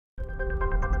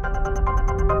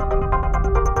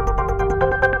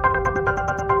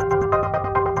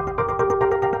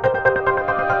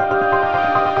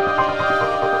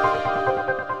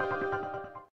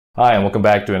Hi, and welcome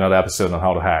back to another episode on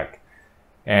How to Hack.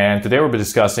 And today we'll be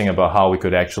discussing about how we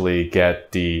could actually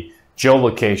get the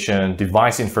geolocation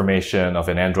device information of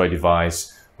an Android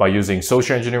device by using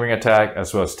social engineering attack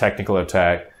as well as technical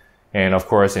attack. And of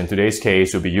course, in today's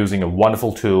case, we'll be using a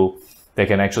wonderful tool that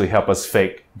can actually help us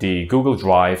fake the Google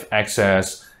Drive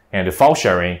access and the file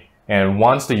sharing. And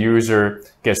once the user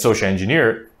gets social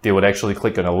engineered, they would actually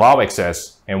click on allow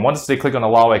access. And once they click on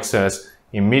allow access,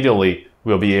 immediately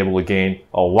we'll be able to gain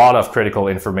a lot of critical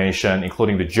information,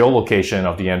 including the geolocation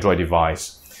of the Android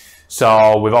device.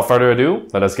 So without further ado,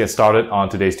 let us get started on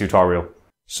today's tutorial.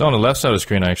 So on the left side of the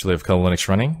screen, I actually have Kali Linux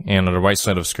running, and on the right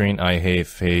side of the screen, I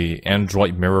have a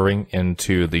Android mirroring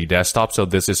into the desktop. So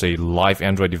this is a live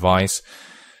Android device.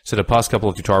 So the past couple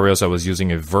of tutorials, I was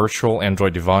using a virtual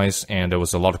Android device, and there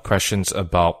was a lot of questions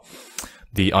about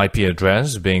the IP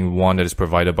address being one that is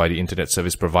provided by the internet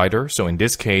service provider. So in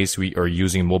this case, we are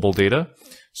using mobile data.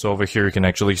 So over here, you can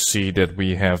actually see that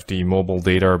we have the mobile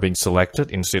data being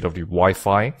selected instead of the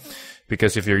Wi-Fi.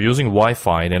 Because if you're using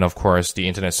Wi-Fi, then of course the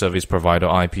internet service provider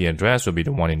IP address will be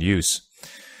the one in use.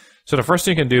 So the first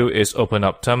thing you can do is open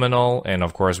up terminal, and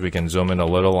of course we can zoom in a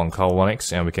little on Kali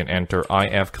Linux, and we can enter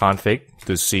ifconfig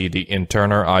to see the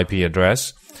internal IP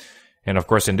address. And of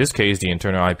course in this case the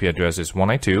internal IP address is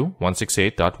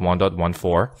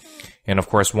 192.168.1.14. And of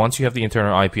course once you have the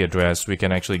internal IP address, we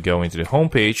can actually go into the home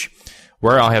page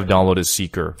where I have downloaded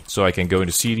Seeker. So I can go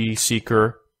into cd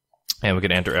Seeker, and we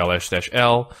can enter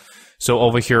ls-l. So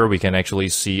over here, we can actually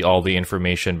see all the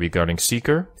information regarding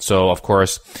Seeker. So of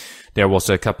course, there was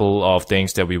a couple of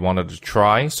things that we wanted to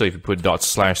try. So if you put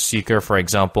 /seeker, for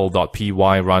example, .py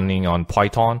running on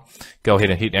Python, go ahead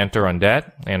and hit enter on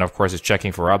that. And of course, it's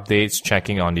checking for updates,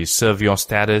 checking on the server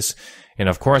status. And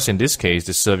of course, in this case,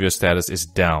 the server status is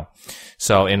down.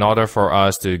 So in order for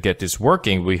us to get this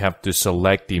working, we have to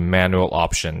select the manual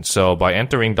option. So by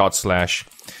entering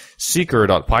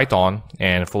 /seeker.python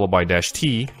and followed by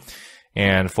 -t,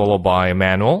 and followed by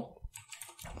manual,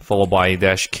 followed by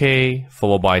 -k,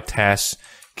 followed by test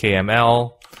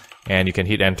KML, and you can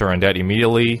hit enter on that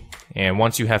immediately. And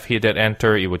once you have hit that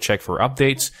enter, it will check for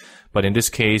updates. But in this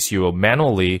case, you will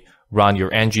manually run your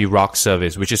ngrok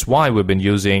service, which is why we've been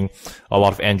using a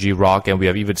lot of ngrok, and we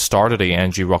have even started a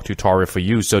ngrok tutorial for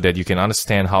you so that you can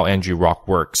understand how ngrok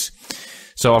works.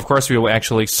 So of course, we will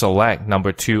actually select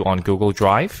number 2 on Google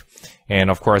Drive. And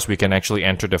of course, we can actually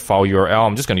enter the file URL.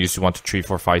 I'm just going to use 1, 2, 3,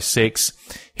 4, 5, 6.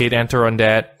 Hit enter on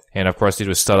that. And of course, it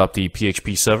will start up the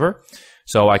PHP server.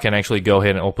 So I can actually go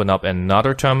ahead and open up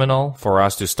another terminal for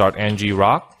us to start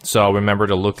ngrok. So remember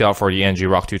to look out for the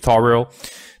ngrok tutorial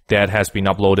that has been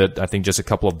uploaded, I think, just a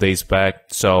couple of days back.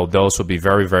 So those will be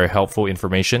very, very helpful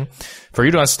information for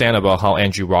you to understand about how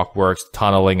ngrok works,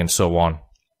 tunneling, and so on.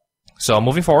 So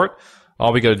moving forward,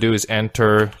 all we got to do is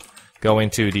go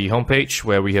into the home page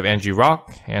where we have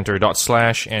ngrok, enter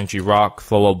 /ngrok,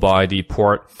 followed by the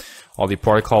port or the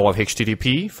protocol of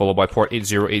HTTP, followed by port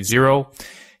 8080.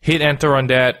 Hit enter on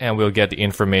that, and we'll get the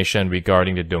information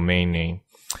regarding the domain name.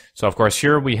 So of course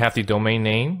here we have the domain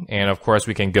name, and of course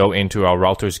we can go into our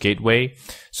router's gateway.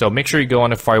 So make sure you go on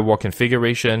the firewall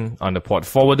configuration, on the port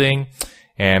forwarding,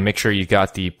 and make sure you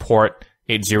got the port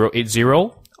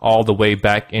 8080. All the way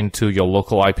back into your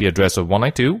local IP address of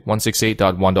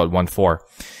 192.168.1.14.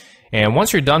 And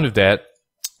once you're done with that,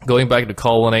 going back to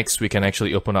Kali Linux, we can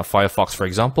actually open up Firefox, for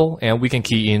example, and we can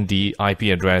key in the IP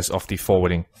address of the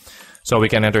forwarding. So we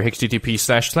can enter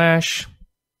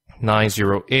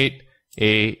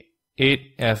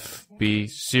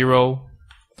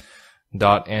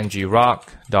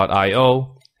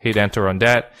http://908.8fb0.ngrok.io, hit enter on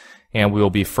that, and we will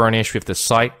be furnished with the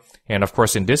site. And of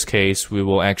course, in this case, we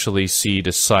will actually see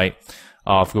the site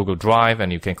of Google Drive,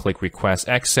 and you can click request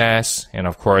access. And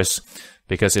of course,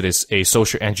 because it is a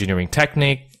social engineering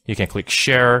technique, you can click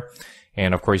share.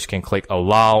 And of course, you can click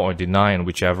allow or deny, and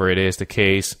whichever it is the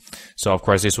case. So of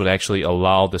course, this would actually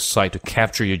allow the site to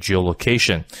capture your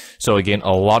geolocation. So again,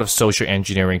 a lot of social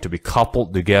engineering to be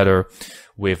coupled together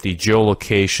with the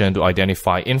geolocation to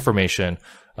identify information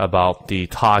about the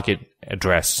target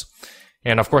address.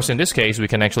 And of course, in this case, we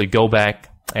can actually go back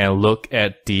and look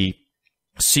at the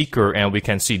Seeker, and we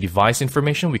can see device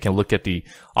information. We can look at the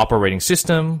operating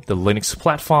system, the Linux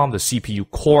platform, the CPU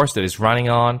cores that is running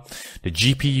on, the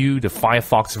GPU, the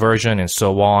Firefox version, and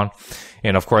so on.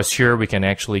 And of course, here we can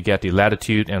actually get the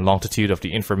latitude and longitude of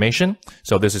the information.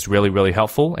 So this is really, really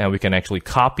helpful. And we can actually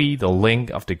copy the link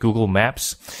of the Google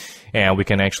Maps, and we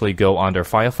can actually go under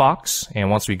Firefox. And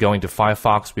once we go into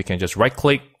Firefox, we can just right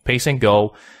click, paste and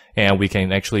go, and we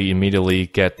can actually immediately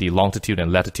get the longitude and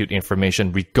latitude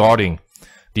information regarding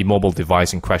the mobile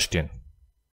device in question.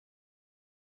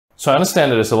 So I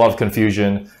understand that there's a lot of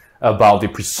confusion about the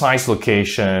precise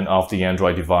location of the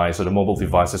Android device or the mobile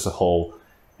device as a whole.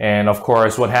 And of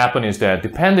course, what happened is that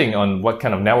depending on what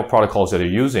kind of network protocols that they're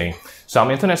using,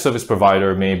 some internet service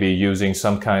provider may be using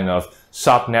some kind of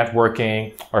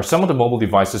sub-networking, or some of the mobile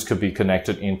devices could be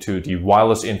connected into the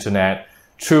wireless internet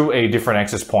through a different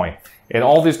access point. And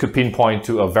all this could pinpoint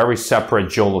to a very separate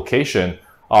geolocation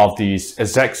of the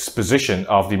exact position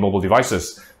of the mobile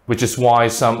devices, which is why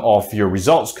some of your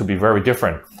results could be very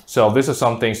different. So these are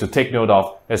some things to take note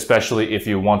of, especially if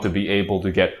you want to be able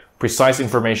to get precise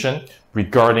information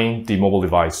regarding the mobile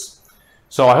device.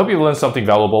 So I hope you learned something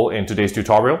valuable in today's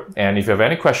tutorial. And if you have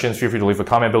any questions, feel free to leave a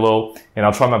comment below, and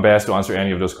I'll try my best to answer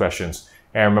any of those questions.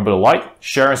 And remember to like,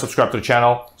 share, and subscribe to the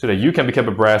channel so that you can be kept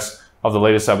abreast of the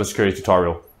latest cybersecurity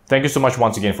tutorial. Thank you so much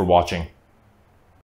once again for watching.